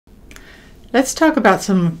Let's talk about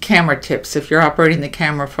some camera tips if you're operating the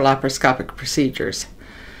camera for laparoscopic procedures.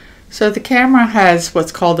 So the camera has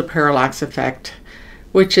what's called the parallax effect,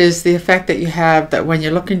 which is the effect that you have that when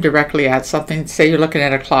you're looking directly at something, say you're looking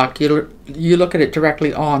at a clock, you look at it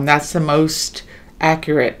directly on, that's the most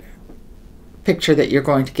accurate picture that you're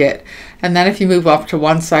going to get. And then if you move off to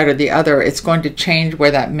one side or the other, it's going to change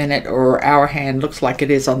where that minute or hour hand looks like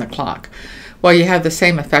it is on the clock. Well, you have the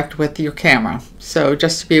same effect with your camera. So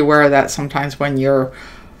just to be aware of that, sometimes when you're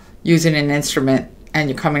using an instrument and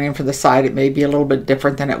you're coming in from the side, it may be a little bit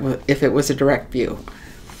different than if it was a direct view.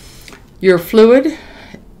 Your fluid,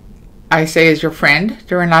 I say, is your friend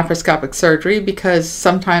during laparoscopic surgery because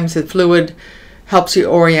sometimes the fluid helps you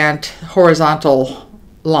orient horizontal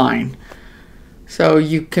line. So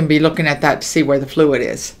you can be looking at that to see where the fluid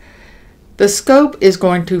is. The scope is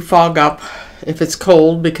going to fog up if it's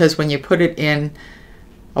cold because when you put it in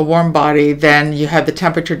a warm body, then you have the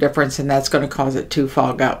temperature difference and that's going to cause it to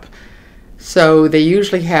fog up. So they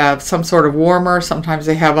usually have some sort of warmer. Sometimes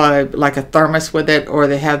they have like a thermos with it, or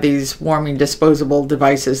they have these warming disposable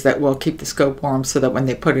devices that will keep the scope warm so that when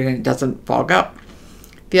they put it in, it doesn't fog up.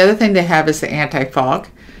 The other thing they have is the anti-fog.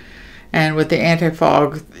 And with the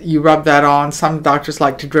anti-fog, you rub that on. Some doctors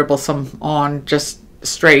like to dribble some on just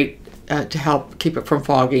straight to help keep it from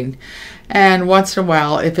fogging. And once in a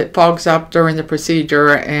while, if it fogs up during the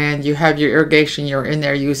procedure and you have your irrigation, you're in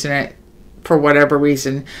there using it for whatever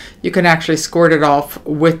reason, you can actually squirt it off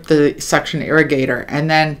with the suction irrigator. And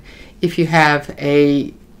then if you have if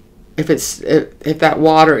that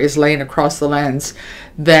water is laying across the lens,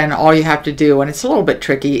 then all you have to do, and it's a little bit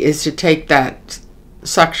tricky, is to take that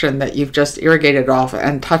suction that you've just irrigated off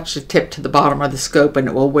and touch the tip to the bottom of the scope, and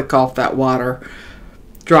it will wick off that water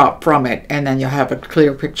drop from it, and then you'll have a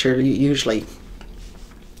clear picture usually.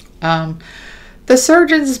 The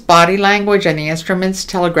surgeon's body language and the instruments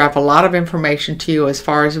telegraph a lot of information to you as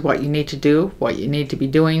far as what you need to do, what you need to be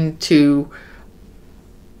doing to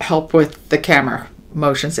help with the camera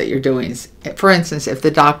motions that you're doing. For instance, if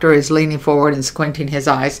the doctor is leaning forward and squinting his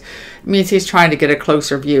eyes, it means he's trying to get a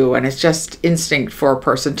closer view, and it's just instinct for a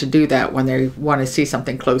person to do that when they want to see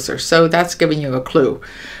something closer. So that's giving you a clue.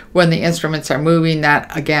 When the instruments are moving,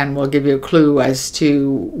 that again will give you a clue as to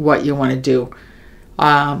what you want to do.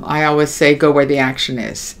 I always say go where the action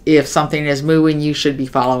is. If something is moving, you should be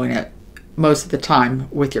following it most of the time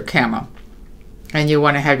with your camera. And you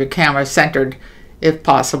want to have your camera centered if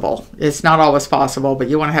possible. It's not always possible, but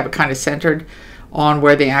you want to have it kind of centered on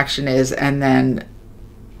where the action is and then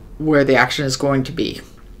where the action is going to be.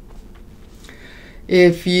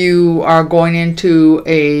 If you are going into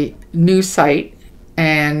a new site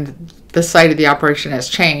and the site of the operation has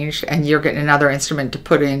changed and you're getting another instrument to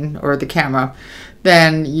put in, or the camera,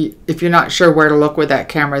 then if you're not sure where to look with that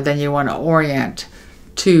camera, then you want to orient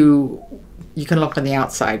to, you can look on the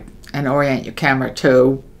outside and orient your camera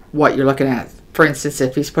to what you're looking at. For instance,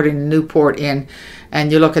 if he's putting a new port in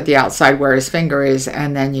and you look at the outside where his finger is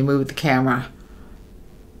and then you move the camera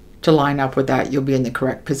to line up with that, you'll be in the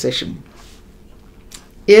correct position.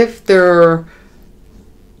 If they're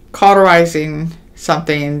cauterizing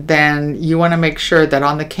something, then you want to make sure that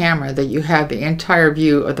on the camera that you have the entire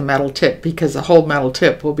view of the metal tip, because the whole metal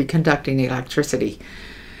tip will be conducting electricity.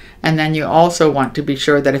 And then you also want to be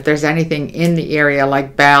sure that if there's anything in the area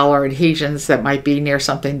like bowel or adhesions that might be near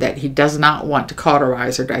something that he does not want to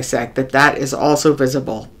cauterize or dissect, that is also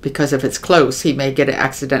visible, because if it's close, he may get it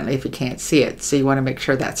accidentally if he can't see it. So you want to make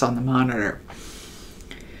sure that's on the monitor.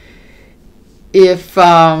 If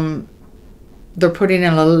they're putting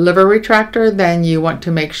in a liver retractor, then you want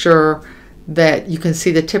to make sure that you can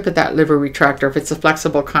see the tip of that liver retractor. If it's a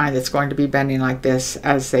flexible kind that's going to be bending like this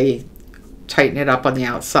as they tighten it up on the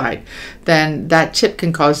outside, then that tip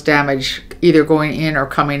can cause damage either going in or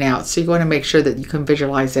coming out. So you want to make sure that you can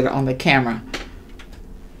visualize it on the camera.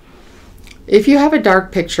 If you have a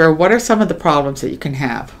dark picture, what are some of the problems that you can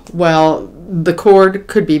have? Well, the cord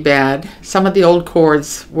could be bad. Some of the old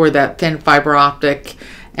cords were that thin fiber optic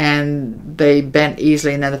and they bent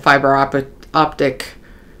easily, and then the fiber optic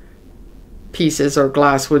pieces or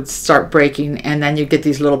glass would start breaking, and then you get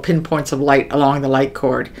these little pinpoints of light along the light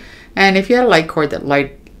cord. And if you had a light cord that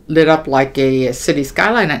lit up like a city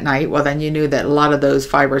skyline at night, well, then you knew that a lot of those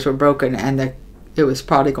fibers were broken and it was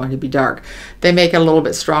probably going to be dark. They make it a little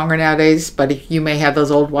bit stronger nowadays, but you may have those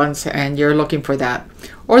old ones and you're looking for that.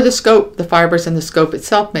 Or the scope, the fibers in the scope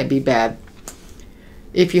itself may be bad.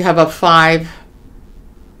 If you have a 5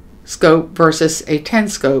 scope versus a 10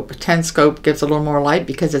 scope, 10 scope gives a little more light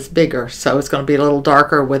because it's bigger, so it's going to be a little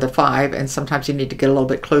darker with a 5, and sometimes you need to get a little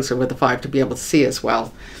bit closer with a 5 to be able to see as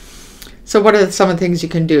well. So what are some of the things you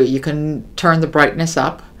can do? You can turn the brightness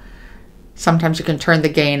up. Sometimes you can turn the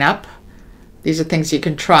gain up. These are things you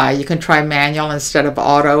can try. You can try manual instead of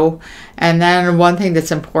auto. And then one thing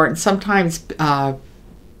that's important, sometimes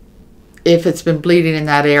if it's been bleeding in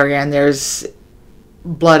that area and there's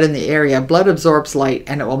blood in the area, blood absorbs light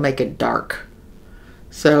and it will make it dark.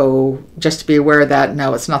 So just to be aware of that.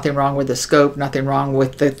 No, it's nothing wrong with the scope, nothing wrong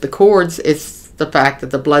with the cords. It's the fact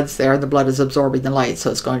that the blood's there, the blood is absorbing the light,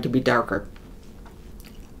 so it's going to be darker.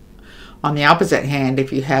 On the opposite hand,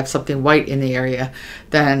 if you have something white in the area,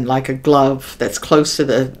 then like a glove that's close to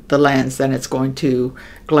the lens, then it's going to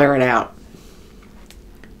glare it out.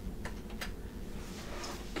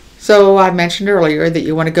 So I mentioned earlier that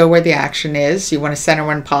you want to go where the action is. You want to center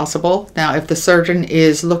when possible. Now, if the surgeon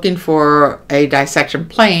is looking for a dissection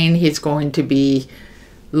plane, he's going to be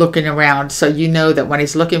looking around. So you know that when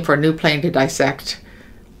he's looking for a new plane to dissect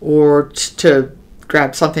or to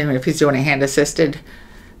grab something, if he's doing a hand assisted,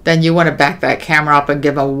 then you want to back that camera up and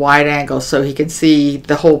give a wide angle so he can see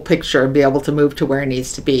the whole picture and be able to move to where he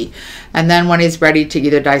needs to be. And then when he's ready to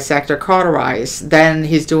either dissect or cauterize, then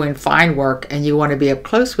he's doing fine work and you want to be up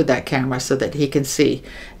close with that camera so that he can see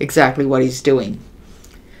exactly what he's doing.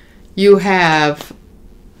 You have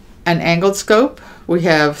an angled scope. We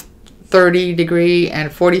have 30 degree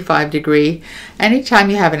and 45 degree. Anytime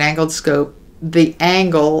you have an angled scope, the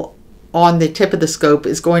angle on the tip of the scope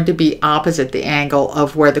is going to be opposite the angle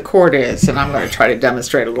of where the cord is. And I'm going to try to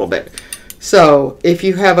demonstrate a little bit. So if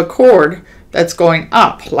you have a cord that's going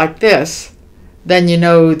up like this, then you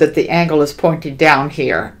know that the angle is pointing down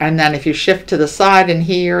here. And then if you shift to the side in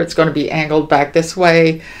here, it's going to be angled back this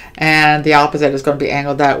way, and the opposite is going to be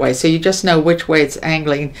angled that way. So you just know which way it's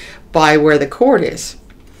angling by where the cord is.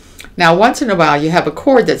 Now, once in a while, you have a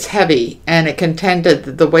cord that's heavy, and it can tend to,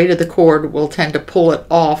 the weight of the cord will tend to pull it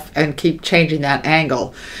off and keep changing that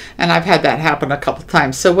angle. And I've had that happen a couple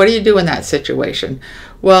times. So what do you do in that situation?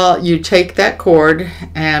 Well, you take that cord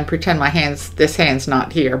and pretend this hand's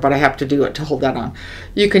not here, but I have to do it to hold that on.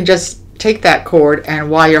 You can just take that cord, and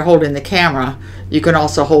while you're holding the camera, you can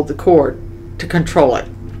also hold the cord to control it.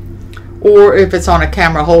 Or if it's on a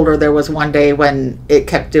camera holder, there was one day when it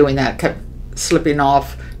kept doing that, kept slipping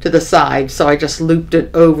off to the side, so I just looped it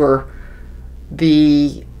over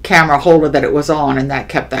the camera holder that it was on, and that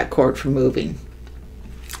kept that cord from moving.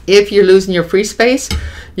 If you're losing your free space,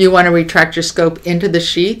 you want to retract your scope into the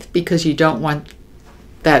sheath because you don't want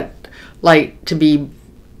that light to be,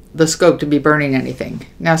 the scope to be burning anything.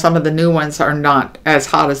 Now, some of the new ones are not as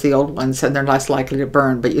hot as the old ones and they're less likely to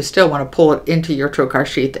burn, but you still want to pull it into your trocar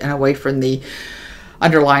sheath and away from the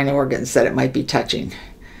underlying organs that it might be touching.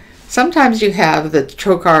 Sometimes you have the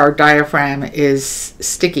trocar diaphragm is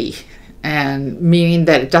sticky, and meaning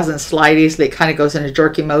that it doesn't slide easily. It kind of goes in a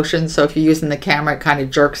jerky motion. So if you're using the camera, it kind of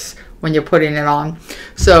jerks when you're putting it on.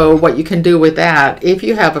 So what you can do with that, if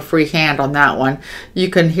you have a free hand on that one, you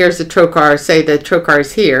can, here's the trocar, say the trocar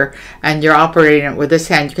is here, and you're operating it with this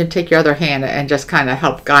hand. You can take your other hand and just kind of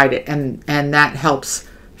help guide it, and that helps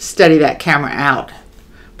steady that camera out.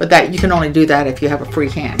 But that you can only do that if you have a free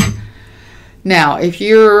hand. Now, if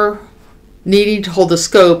you're needing to hold the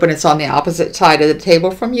scope and it's on the opposite side of the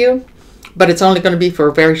table from you, but it's only going to be for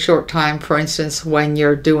a very short time, for instance, when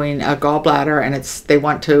you're doing a gallbladder and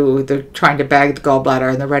they're trying to bag the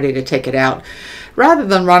gallbladder and they're ready to take it out, rather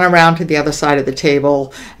than run around to the other side of the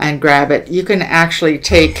table and grab it, you can actually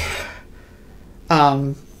take,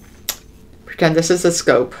 pretend this is the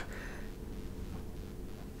scope,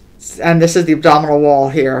 and this is the abdominal wall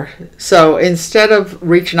here. So instead of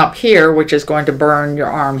reaching up here, which is going to burn your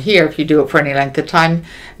arm here if you do it for any length of time,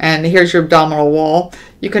 and here's your abdominal wall,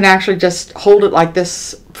 you can actually just hold it like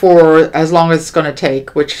this for as long as it's going to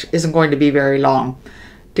take, which isn't going to be very long,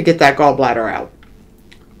 to get that gallbladder out.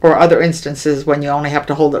 Or other instances when you only have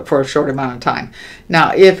to hold it for a short amount of time.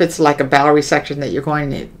 Now, if it's like a bowel resection that you're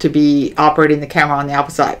going to be operating the camera on the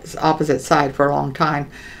opposite side for a long time,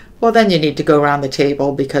 well, then you need to go around the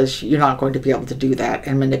table because you're not going to be able to do that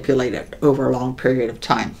and manipulate it over a long period of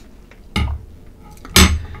time.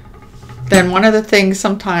 Then one of the things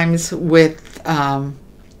sometimes with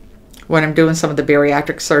when I'm doing some of the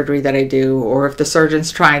bariatric surgery that I do, or if the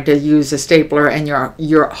surgeon's trying to use a stapler and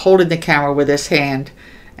you're holding the camera with this hand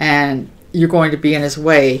and you're going to be in his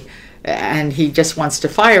way and he just wants to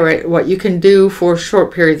fire it, what you can do for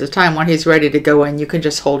short periods of time when he's ready to go in, you can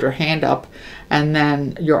just hold your hand up and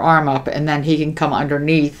then your arm up, and then he can come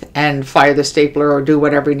underneath and fire the stapler or do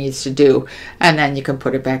whatever he needs to do, and then you can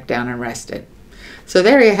put it back down and rest it. So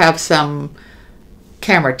there you have some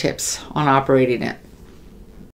camera tips on operating it.